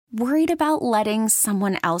Worried about letting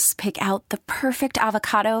someone else pick out the perfect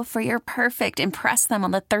avocado for your perfect impress them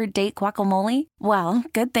on the third date guacamole? Well,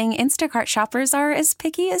 good thing Instacart shoppers are as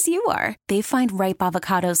picky as you are. They find ripe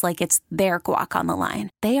avocados like it's their guac on the line.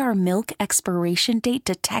 They are milk expiration date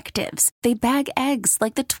detectives. They bag eggs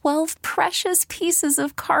like the 12 precious pieces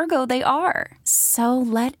of cargo they are. So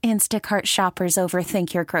let Instacart shoppers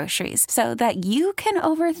overthink your groceries so that you can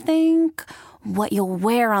overthink what you'll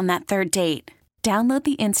wear on that third date. Download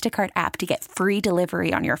the Instacart app to get free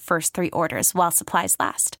delivery on your first 3 orders while supplies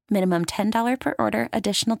last. Minimum $10 per order.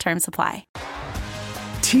 Additional terms apply.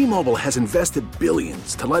 T-Mobile has invested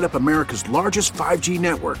billions to light up America's largest 5G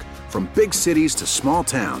network, from big cities to small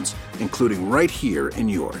towns, including right here in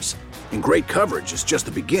yours. And great coverage is just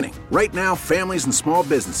the beginning. Right now, families and small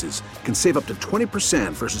businesses can save up to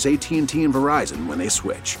 20% versus AT&T and Verizon when they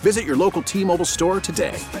switch. Visit your local T-Mobile store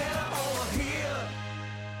today.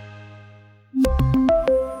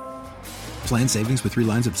 Plan savings with 3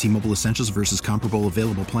 lines of T-Mobile Essentials versus comparable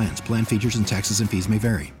available plans. Plan features and taxes and fees may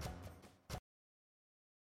vary.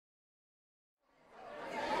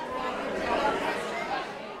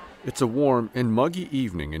 It's a warm and muggy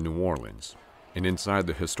evening in New Orleans, and inside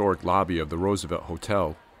the historic lobby of the Roosevelt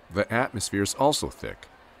Hotel, the atmosphere is also thick,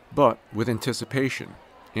 but with anticipation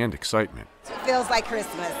and excitement. It feels like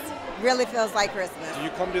Christmas. Really feels like Christmas. Do you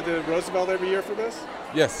come to the Roosevelt every year for this?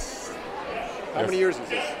 Yes. How many years is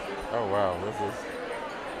this? Oh, wow.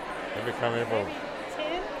 I've been coming for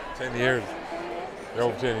 10 years.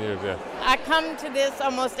 Over 10 years, yeah. I come to this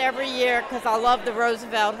almost every year because I love the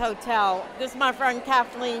Roosevelt Hotel. This is my friend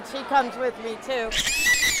Kathleen. She comes with me, too.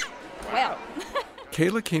 Well.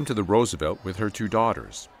 Kayla came to the Roosevelt with her 2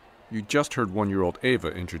 daughters. You just heard 1-year-old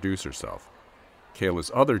Ava introduce herself.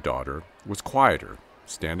 Kayla's other daughter was quieter,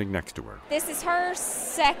 standing next to her. This is her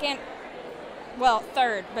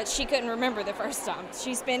third, but she couldn't remember the first time.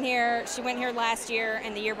 She's been here, she went here last year,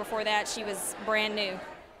 and the year before that she was brand new.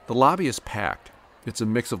 The lobby is packed. It's a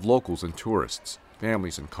mix of locals and tourists,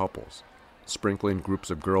 families and couples. Sprinkle in groups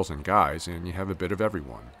of girls and guys, and you have a bit of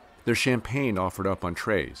everyone. There's champagne offered up on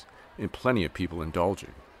trays, and plenty of people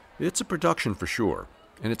indulging. It's a production for sure,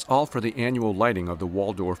 and it's all for the annual lighting of the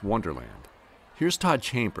Waldorf Wonderland. Here's Todd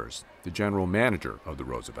Chambers, the general manager of the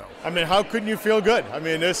Roosevelt. I mean, how couldn't you feel good? I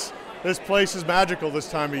mean, this place is magical this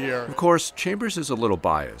time of year. Of course, Chambers is a little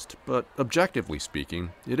biased, but objectively speaking,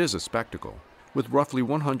 it is a spectacle. With roughly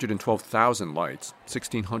 112,000 lights,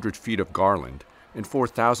 1,600 feet of garland, and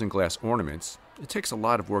 4,000 glass ornaments, it takes a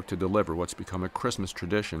lot of work to deliver what's become a Christmas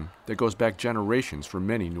tradition that goes back generations for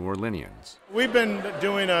many New Orleanians. We've been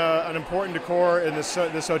doing an important decor in this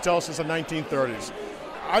hotel since the 1930s.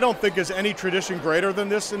 I don't think there's any tradition greater than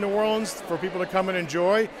this in New Orleans for people to come and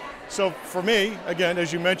enjoy. So for me, again,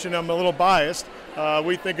 as you mentioned, I'm a little biased.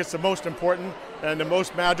 We think it's the most important and the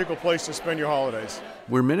most magical place to spend your holidays.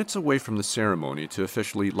 We're minutes away from the ceremony to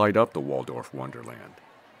officially light up the Waldorf Wonderland.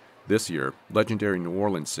 This year, legendary New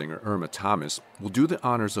Orleans singer Irma Thomas will do the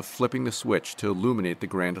honors of flipping the switch to illuminate the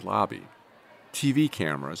grand lobby. TV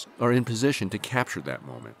cameras are in position to capture that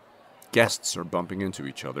moment. Guests are bumping into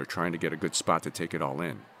each other, trying to get a good spot to take it all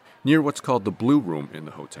in. Near what's called the Blue Room in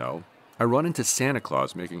the hotel, I run into Santa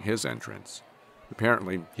Claus making his entrance.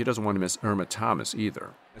 Apparently, he doesn't want to miss Irma Thomas either.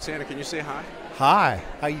 Santa, can you say hi? Hi,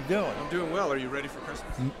 how you doing? I'm doing well. Are you ready for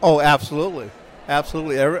Christmas? Oh, absolutely.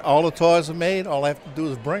 Absolutely. All the toys are made. All I have to do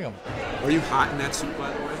is bring them. Are you hot in that suit,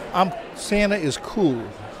 by the way? Santa is cool.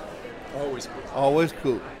 Always cool. Always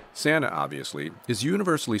cool. Santa, obviously, is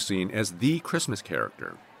universally seen as the Christmas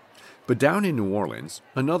character. But down in New Orleans,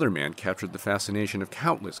 another man captured the fascination of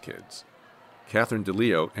countless kids. Catherine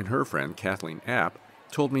DeLeo and her friend Kathleen App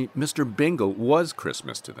told me Mr. Bingle was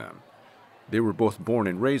Christmas to them. They were both born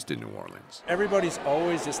and raised in New Orleans. Everybody's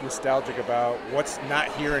always just nostalgic about what's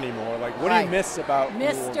not here anymore. Like, what do you miss about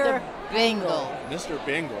Mr. Bingle. Mr.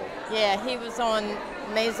 Bingle? Yeah, he was on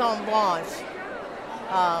Maison Blanche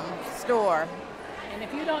store. And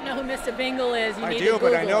if you don't know who Mr. Bingle is, you need to Google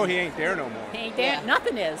Google but I know him. he ain't there no more. He ain't there.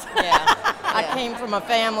 Nothing is. Yeah. I came from a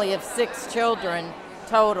family of 6 children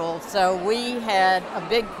total, so we had a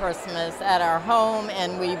big Christmas at our home,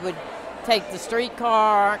 and we would take the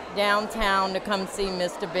streetcar downtown to come see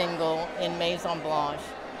Mr. Bingle in Maison Blanche.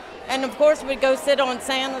 And of course, we'd go sit on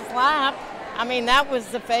Santa's lap. I mean, that was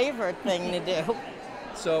the favorite thing to do.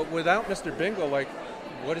 So without Mr. Bingle, like,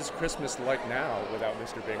 what is Christmas like now without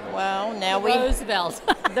Mr. Bingle? Well, now Roosevelt.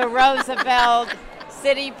 The Roosevelt,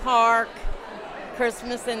 City Park,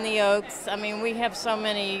 Christmas in the Oaks. I mean, we have so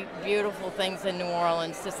many beautiful things in New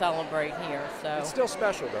Orleans to celebrate here. So it's still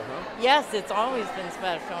special, though, huh? Yes, it's always been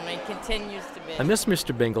special, and it continues to be. I miss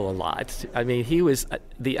Mr. Bingle a lot. I mean, he was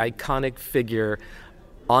the iconic figure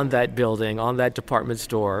on that building, on that department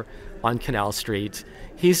store, on Canal Street.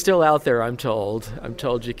 He's still out there, I'm told. I'm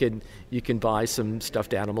told you can buy some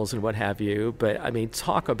stuffed animals and what have you. But I mean,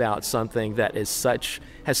 talk about something that has such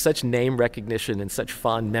name recognition and such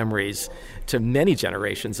fond memories to many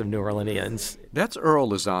generations of New Orleanians. That's Earl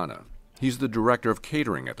Lozana. He's the director of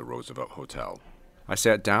catering at the Roosevelt Hotel. I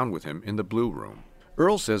sat down with him in the Blue Room.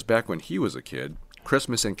 Earl says back when he was a kid,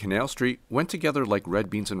 Christmas and Canal Street went together like red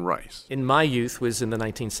beans and rice. In my youth was in the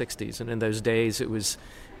 1960s, and in those days it was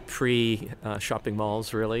pre-shopping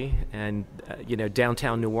malls, really, and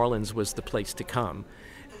downtown New Orleans was the place to come.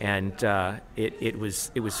 And it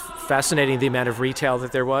was fascinating, the amount of retail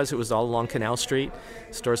that there was. It was all along Canal Street,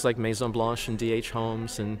 stores like Maison Blanche and D.H.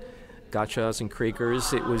 Holmes and Gotcha's and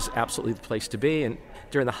Krieger's. It was absolutely the place to be, and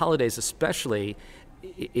during the holidays especially,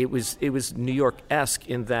 it was New York-esque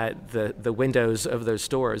in that the windows of those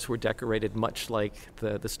stores were decorated much like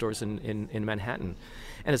the stores in Manhattan.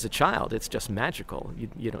 And as a child, it's just magical.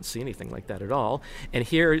 You don't see anything like that at all. And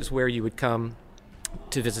here is where you would come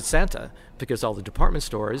to visit Santa, because all the department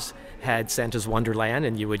stores had Santa's Wonderland,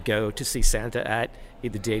 and you would go to see Santa at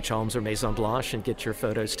either D.H. Holmes or Maison Blanche and get your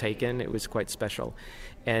photos taken. It was quite special.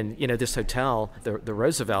 And, this hotel, the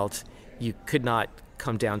Roosevelt, you could not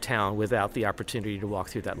come downtown without the opportunity to walk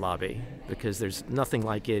through that lobby, because there's nothing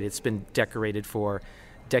like it. It's been decorated for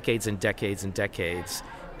decades and decades and decades,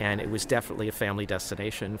 and it was definitely a family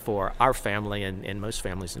destination for our family and most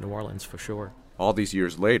families in New Orleans, for sure. All these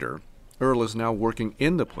years later, Earl is now working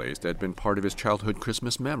in the place that had been part of his childhood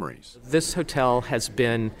Christmas memories. This hotel has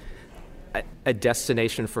been a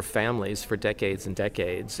destination for families for decades and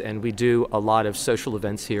decades, and we do a lot of social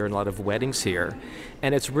events here and a lot of weddings here,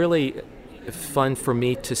 and it's really fun for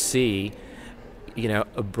me to see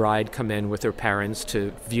a bride come in with her parents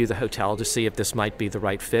to view the hotel to see if this might be the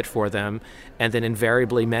right fit for them. And then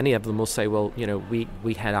invariably many of them will say, well,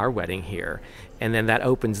 we had our wedding here. And then that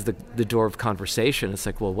opens the door of conversation. It's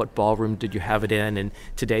like, well, what ballroom did you have it in? And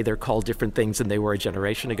today they're called different things than they were a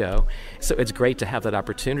generation ago. So it's great to have that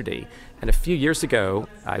opportunity. And a few years ago,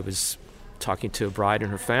 I was talking to a bride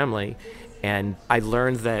and her family, and I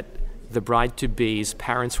learned that the bride-to-be's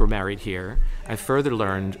parents were married here. I further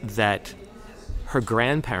learned that her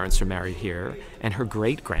grandparents are married here, and her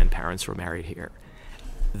great-grandparents were married here.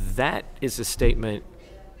 That is a statement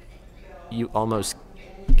you almost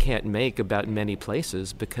can't make about many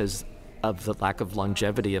places because of the lack of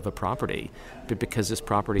longevity of a property. But because this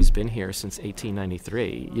property's been here since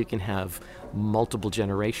 1893, you can have multiple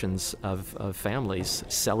generations of families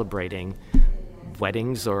celebrating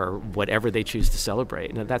weddings or whatever they choose to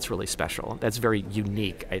celebrate. And that's really special. That's very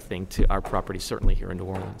unique, I think, to our property, certainly here in New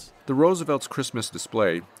Orleans. The Roosevelt's Christmas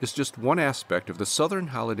display is just one aspect of the Southern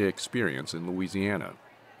holiday experience in Louisiana.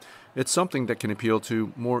 It's something that can appeal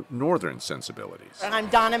to more northern sensibilities. I'm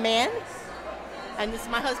Donna Mann, and this is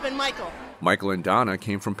my husband, Michael. Michael and Donna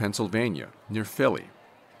came from Pennsylvania, near Philly.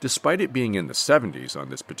 Despite it being in the 70s on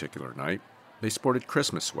this particular night, they sported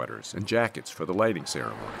Christmas sweaters and jackets for the lighting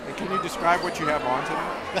ceremony. And can you describe what you have on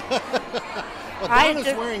today? Well, Donna's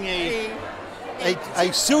wearing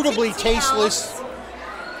a suitably tasteless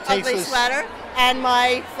sweater and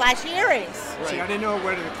my flashy earrings. Right. See, I didn't know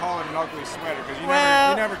whether to call it an ugly sweater because you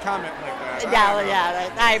never comment like that.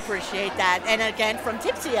 Yeah, I appreciate that. And again, from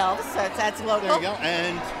Tipsy Elves, so that's local. There you go.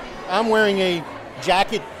 And I'm wearing a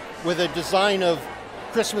jacket with a design of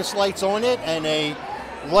Christmas lights on it and a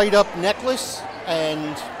light-up necklace,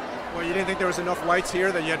 and... Well, you didn't think there was enough lights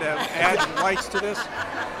here that you had to add lights to this?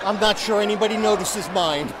 I'm not sure anybody notices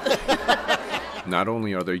mine. Not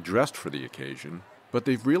only are they dressed for the occasion, but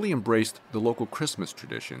they've really embraced the local Christmas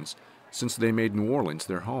traditions since they made New Orleans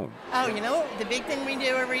their home. Oh, the big thing we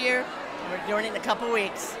do every year, we're doing it in a couple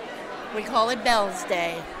weeks, we call it Bells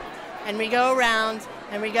Day. And we go around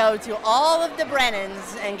and we go to all of the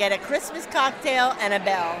Brennans and get a Christmas cocktail and a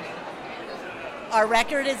bell. Our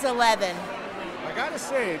record is 11. I gotta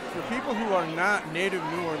say, for people who are not native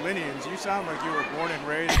New Orleanians, you sound like you were born and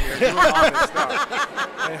raised here doing all this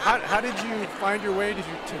stuff. And how did you find your way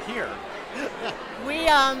to here?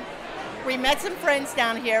 We met some friends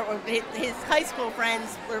down here. His high school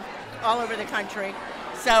friends were all over the country,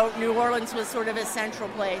 so New Orleans was sort of a central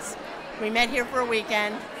place. We met here for a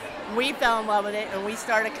weekend. We fell in love with it, and we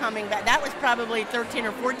started coming back. That was probably 13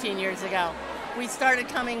 or 14 years ago. We started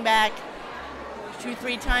coming back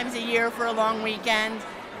 2-3 times a year for a long weekend,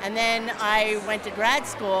 and then I went to grad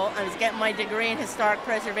school. I was getting my degree in historic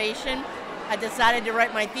preservation. I decided to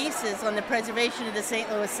write my thesis on the preservation of the St.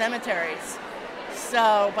 Louis cemeteries.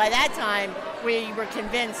 So by that time, we were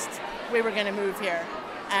convinced we were going to move here.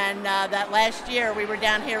 And that last year, we were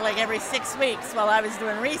down here like every 6 weeks while I was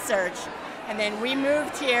doing research. And then we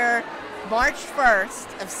moved here March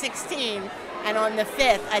 1st of 16, and on the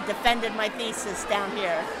 5th, I defended my thesis down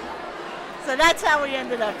here. So that's how we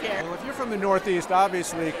ended up here. Well, if you're from the Northeast,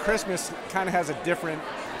 obviously Christmas kind of has a different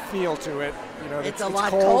feel to it. You know, it's a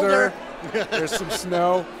lot colder. There's some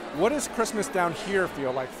snow. What does Christmas down here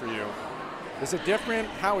feel like for you? Is it different?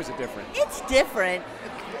 How is it different? It's different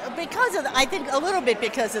because of, I think, a little bit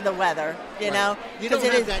because of the weather, you know. You don't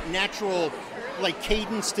have that natural, like,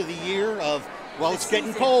 cadence to the year of, well, it's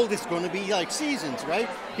getting cold, it's going to be like seasons, right?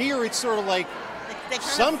 Here it's sort of like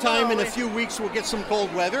sometime in a few weeks we'll get some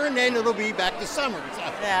cold weather and then it'll be back to summer.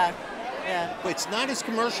 Yeah. But it's not as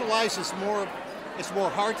commercialized, it's more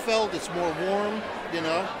heartfelt, it's more warm, you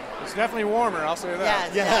know. It's definitely warmer, I'll say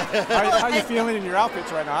that. Yeah. How are you feeling in your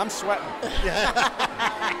outfits right now? I'm sweating.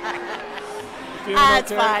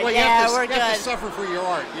 That's fine. Well, yeah, we're good. You have to suffer for your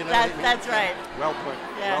art, you know. That's right. Well put.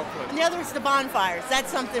 Yeah. Well put. And the other is the bonfires.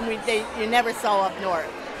 That's something you never saw up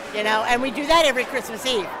north, you know. And we do that every Christmas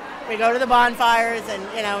Eve. We go to the bonfires and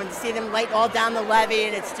and see them light all down the levee,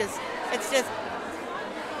 and it's just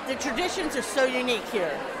the traditions are so unique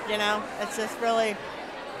here, you know. It's just really.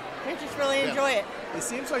 We just really enjoy it. It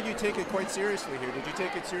seems like you take it quite seriously here. Did you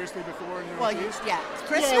take it seriously before in the Northeast? Yeah.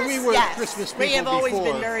 Christmas? Yeah, we were yes. Christmas people We have always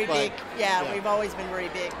before, been very but, big. Yeah, we've always been very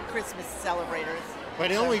big Christmas celebrators.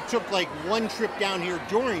 But it only took like one trip down here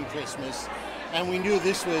during Christmas, and we knew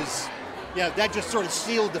this was, that just sort of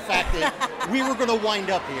sealed the fact that we were going to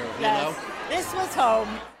wind up here, you know? This was home.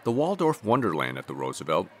 The Waldorf Wonderland at the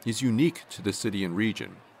Roosevelt is unique to the city and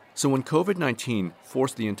region. So when COVID-19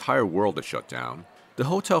 forced the entire world to shut down, the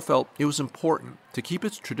hotel felt it was important to keep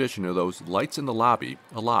its tradition of those lights in the lobby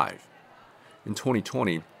alive. In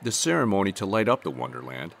 2020, the ceremony to light up the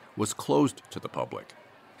Wonderland was closed to the public.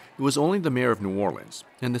 It was only the mayor of New Orleans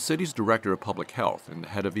and the city's director of public health and the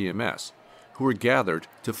head of EMS who were gathered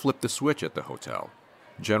to flip the switch at the hotel.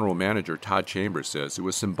 General Manager Todd Chambers says it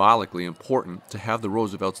was symbolically important to have the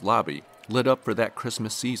Roosevelt's lobby lit up for that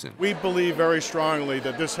Christmas season. We believe very strongly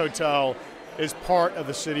that this hotel is part of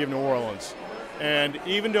the city of New Orleans. And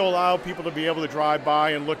even to allow people to be able to drive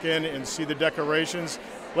by and look in and see the decorations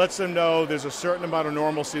lets them know there's a certain amount of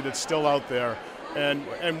normalcy that's still out there. And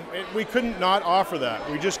we couldn't not offer that.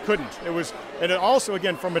 We just couldn't. And it also,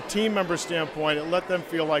 again, from a team member standpoint, it let them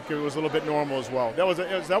feel like it was a little bit normal as well.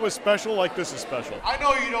 That was special, like this is special. I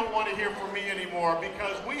know you don't want to hear from me anymore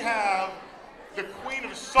because we have the Queen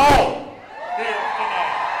of Soul here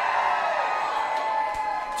tonight.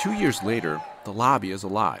 2 years later, the lobby is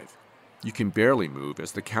alive. You can barely move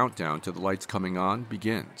as the countdown to the lights coming on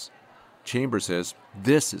begins. Chambers says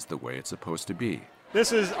this is the way it's supposed to be.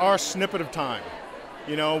 This is our snippet of time,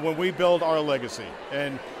 when we build our legacy.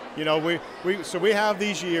 And, we have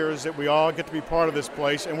these years that we all get to be part of this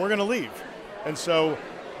place, and we're going to leave. And so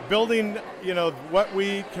building, what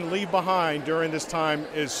we can leave behind during this time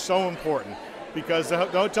is so important because the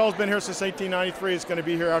hotel's been here since 1893. It's going to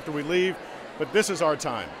be here after we leave, but this is our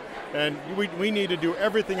time. And we need to do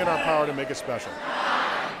everything in our power to make it special. 9,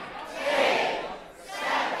 8, 7.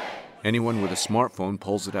 Anyone with a smartphone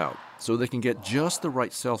pulls it out so they can get just the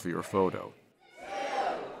right selfie or photo. 2,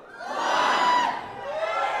 1.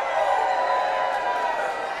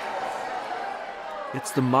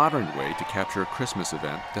 It's the modern way to capture a Christmas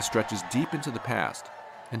event that stretches deep into the past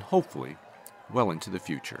and hopefully well into the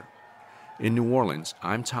future. In New Orleans,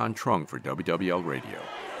 I'm Thanh Troung for WWL Radio.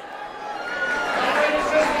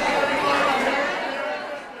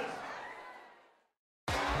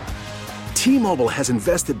 T-Mobile has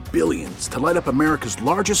invested billions to light up America's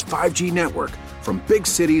largest 5G network, from big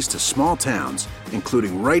cities to small towns,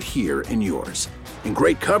 including right here in yours. And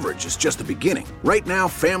great coverage is just the beginning. Right now,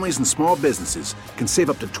 families and small businesses can save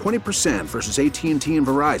up to 20% versus AT&T and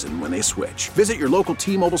Verizon when they switch. Visit your local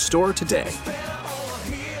T-Mobile store today.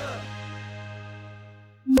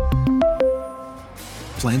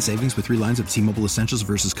 Plan savings with 3 lines of T-Mobile Essentials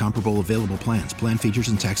versus comparable available plans. Plan features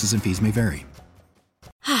and taxes and fees may vary.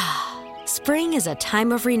 Spring is a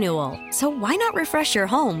time of renewal, so why not refresh your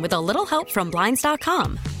home with a little help from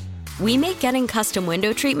Blinds.com? We make getting custom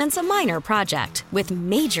window treatments a minor project with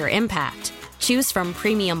major impact. Choose from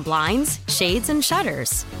premium blinds, shades, and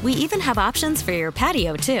shutters. We even have options for your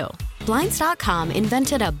patio, too. Blinds.com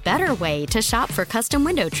invented a better way to shop for custom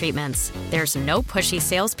window treatments. There's no pushy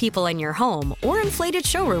salespeople in your home or inflated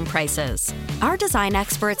showroom prices. Our design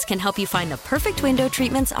experts can help you find the perfect window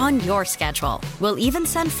treatments on your schedule. We'll even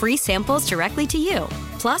send free samples directly to you.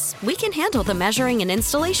 Plus, we can handle the measuring and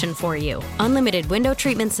installation for you. Unlimited window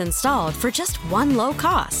treatments installed for just one low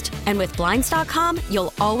cost. And with Blinds.com,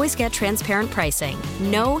 you'll always get transparent pricing.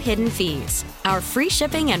 No hidden fees. Our free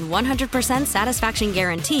shipping and 100% satisfaction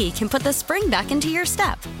guarantee can put the spring back into your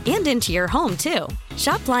step and into your home, too.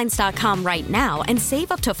 Shop Blinds.com right now and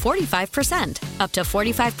save up to 45%. Up to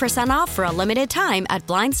 45% off for a limited time at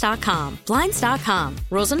Blinds.com. Blinds.com.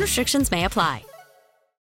 Rules and restrictions may apply.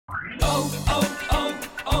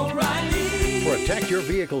 O'Reilly. Protect your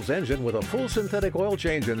vehicle's engine with a full synthetic oil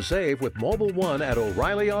change and save with Mobil 1 at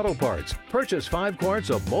O'Reilly Auto Parts. Purchase 5 quarts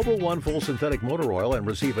of Mobil 1 full synthetic motor oil and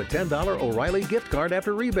receive a $10 O'Reilly gift card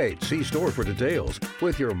after rebate. See store for details.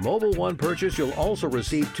 With your Mobil 1 purchase, you'll also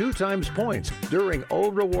receive 2 times points during O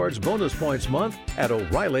Rewards Bonus Points Month at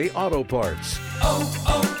O'Reilly Auto Parts.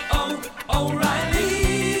 O'Reilly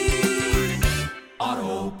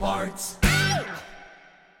Auto Parts.